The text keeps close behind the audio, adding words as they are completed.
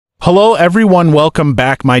Hello everyone, welcome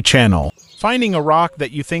back my channel. Finding a rock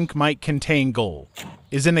that you think might contain gold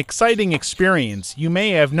is an exciting experience. You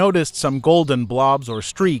may have noticed some golden blobs or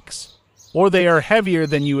streaks, or they are heavier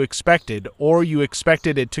than you expected, or you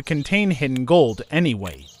expected it to contain hidden gold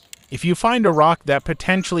anyway. If you find a rock that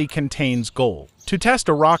potentially contains gold, to test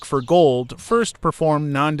a rock for gold, first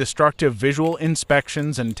perform non-destructive visual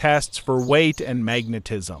inspections and tests for weight and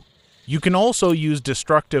magnetism. You can also use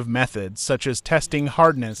destructive methods such as testing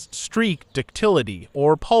hardness, streak, ductility,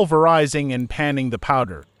 or pulverizing and panning the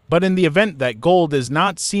powder. But in the event that gold is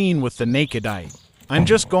not seen with the naked eye, I'm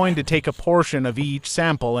just going to take a portion of each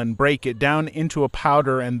sample and break it down into a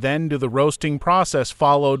powder and then do the roasting process,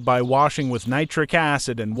 followed by washing with nitric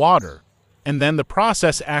acid and water, and then the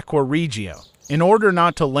process aqua regia. In order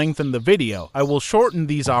not to lengthen the video, I will shorten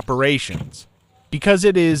these operations because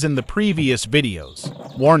it is in the previous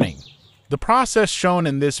videos. Warning: the process shown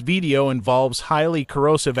in this video involves highly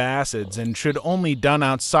corrosive acids and should only done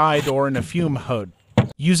outside or in a fume hood.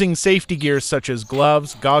 Using safety gear such as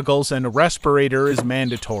gloves, goggles, and a respirator is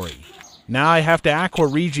mandatory. Now I have to aqua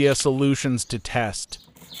regia solutions to test,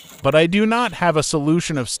 but I do not have a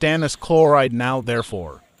solution of stannous chloride now,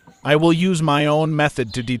 therefore I will use my own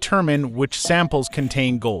method to determine which samples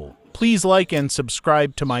contain gold. Please like and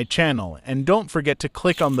subscribe to my channel, and don't forget to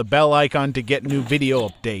click on the bell icon to get new video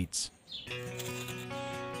updates.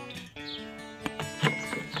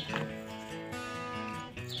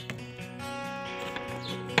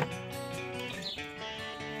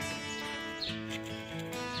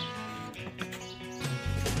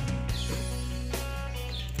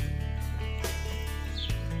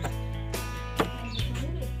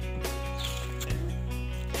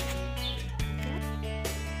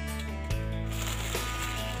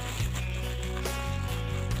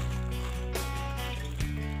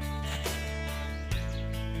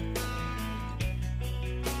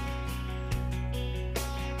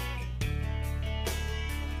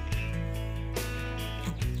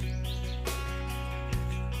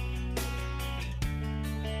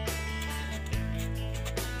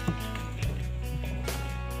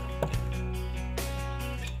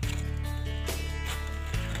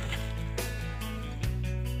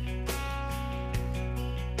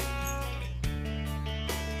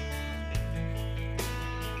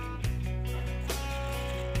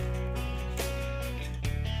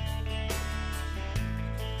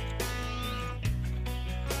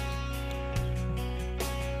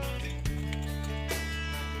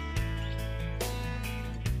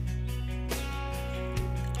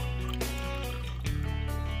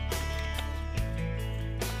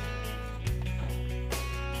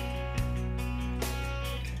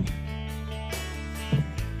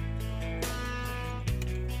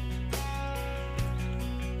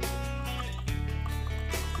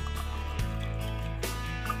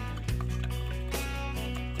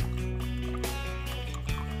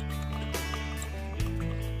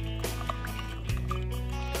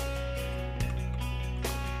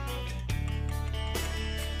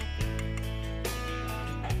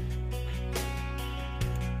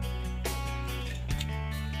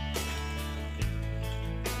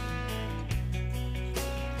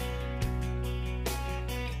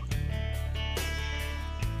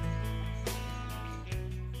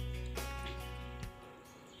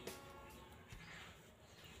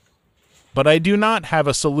 But I do not have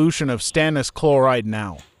a solution of stannous chloride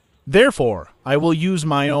now. Therefore, I will use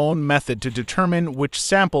my own method to determine which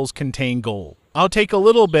samples contain gold. I'll take a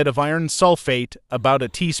little bit of iron sulfate, about a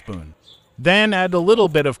teaspoon, then add a little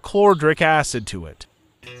bit of chlordric acid to it.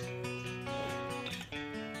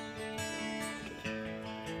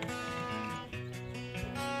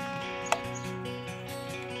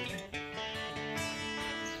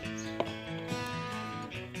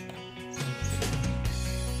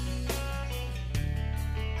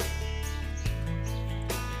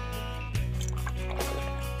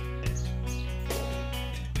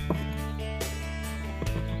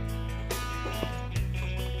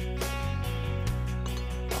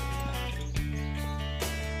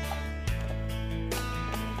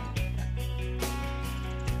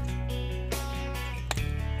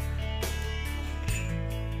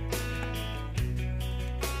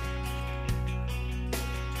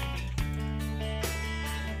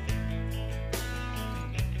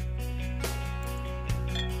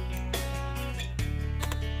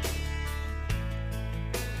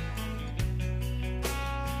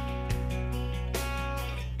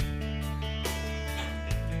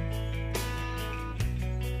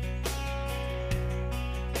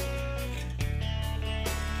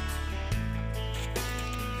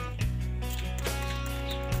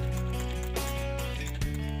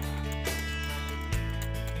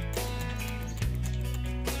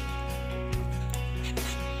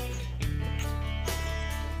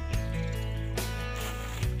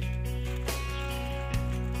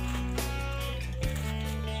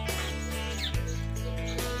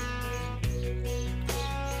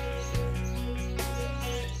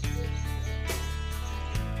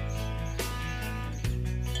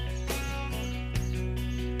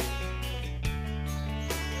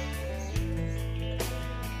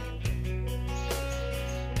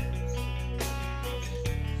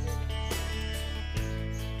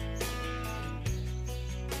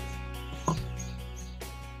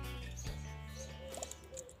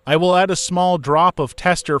 I will add a small drop of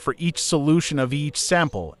tester for each solution of each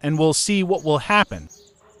sample, and we'll see what will happen.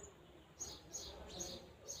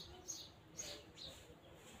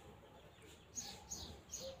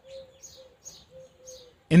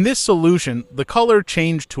 In this solution, the color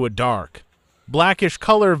changed to a dark, blackish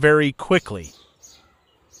color very quickly.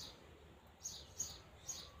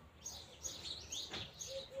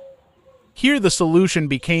 Here the solution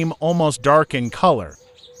became almost dark in color,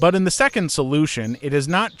 but in the second solution it has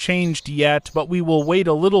not changed yet, but we will wait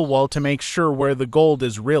a little while to make sure where the gold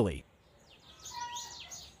is really.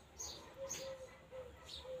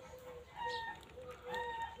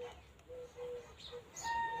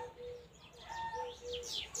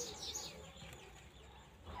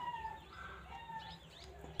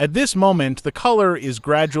 At this moment, the color is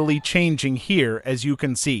gradually changing here, as you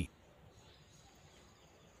can see.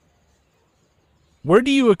 Where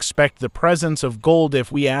do you expect the presence of gold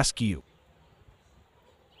if we ask you?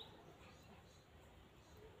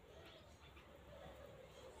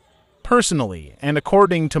 Personally, and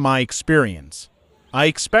according to my experience, I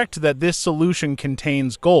expect that this solution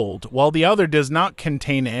contains gold, while the other does not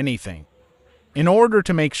contain anything. In order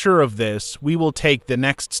to make sure of this, we will take the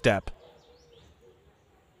next step.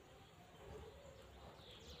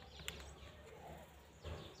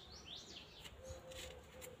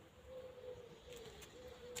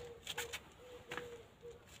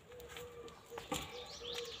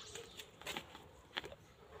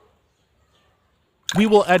 We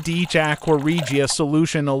will add to each Aqua Regia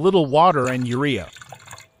solution a little water and urea.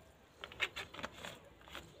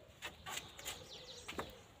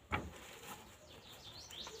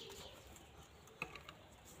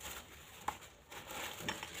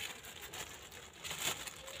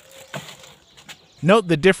 Note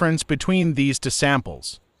the difference between these two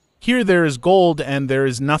samples. Here there is gold and there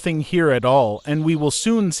is nothing here at all, and we will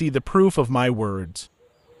soon see the proof of my words.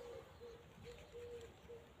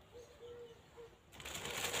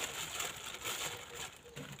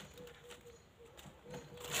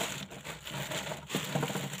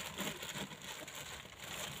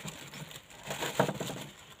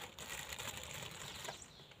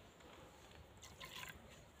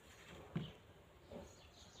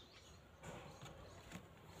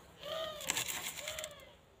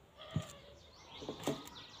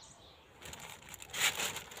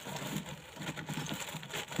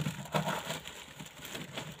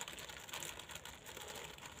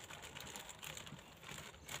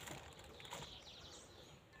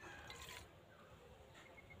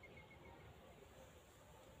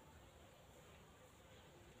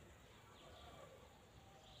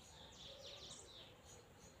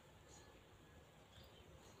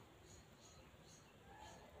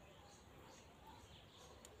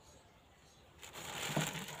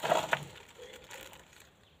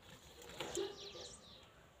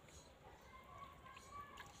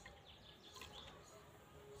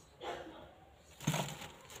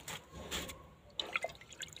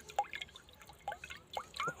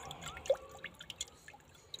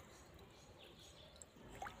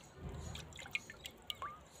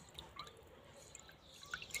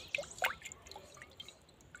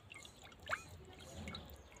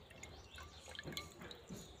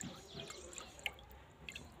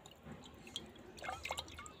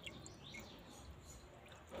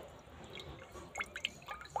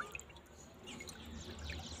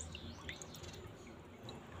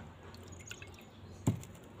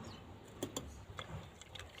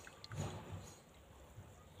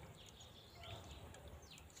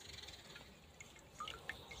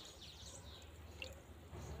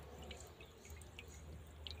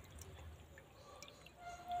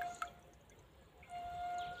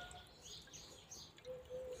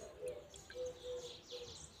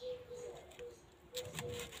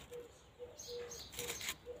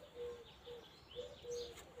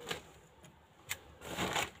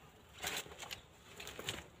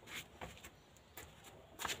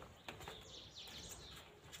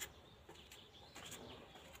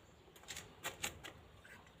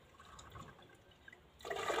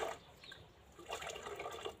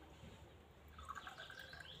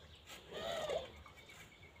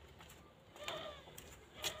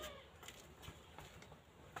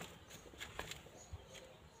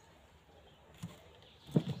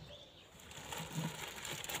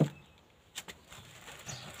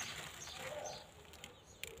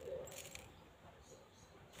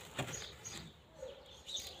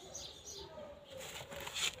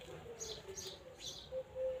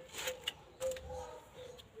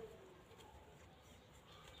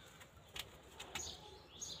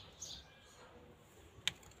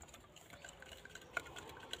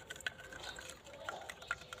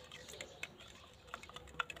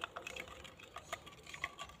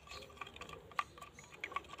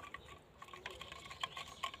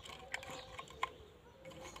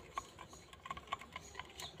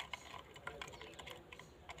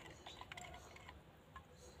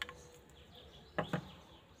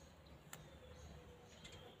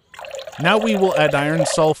 Now we will add iron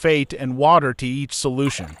sulfate and water to each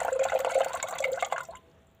solution.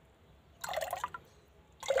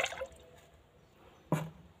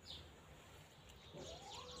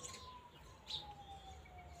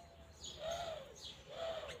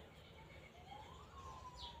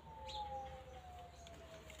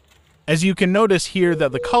 As you can notice here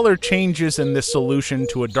that the color changes in this solution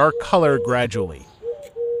to a dark color gradually.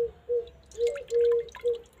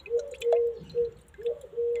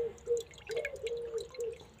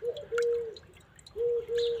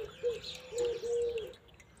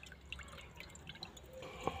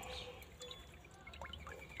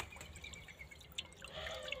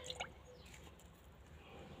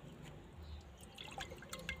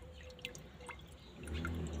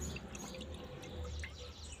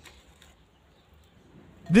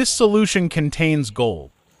 This solution contains gold,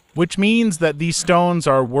 which means that these stones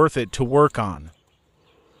are worth it to work on.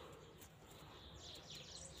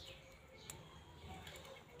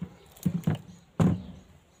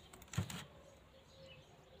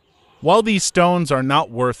 While these stones are not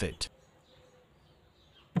worth it,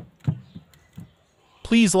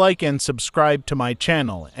 please like and subscribe to my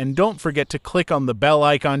channel, and don't forget to click on the bell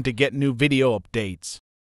icon to get new video updates.